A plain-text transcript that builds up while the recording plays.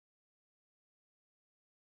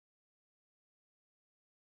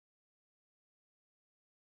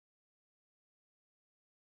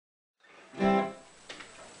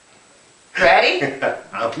ready?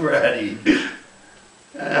 I'm ready.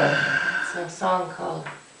 It's a song called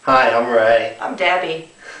Hi, I'm Ray. I'm Debbie.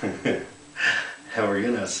 And we're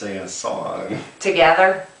gonna sing a song.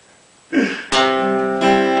 Together.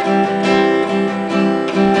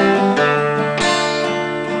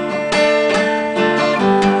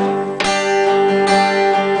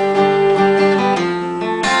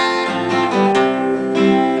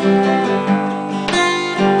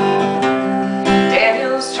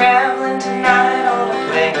 Daniel's traveling tonight on a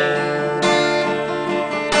plane.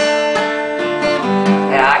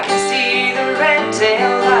 And I can see the red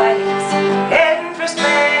tail lights heading for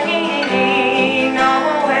Spain.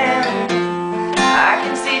 Oh, and I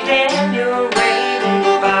can see Daniel waving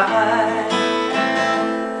by.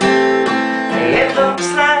 It looks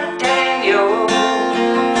like Daniel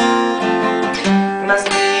must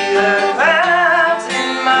be the clouds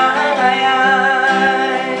in my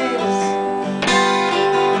eyes.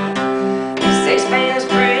 They say Spain is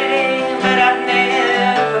pretty, but I've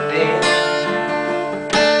never been.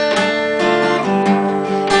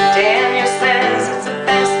 Daniel says it's the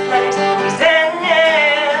best place he's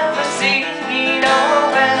ever seen. Oh,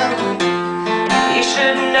 well, he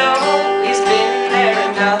should know he's been there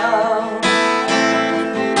enough.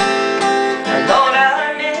 Lord,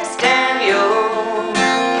 I miss Daniel.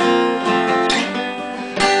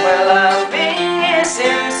 Well, I'll miss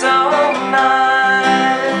him so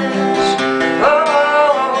much.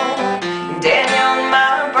 Oh, Daniel,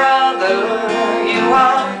 my brother, you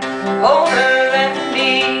are older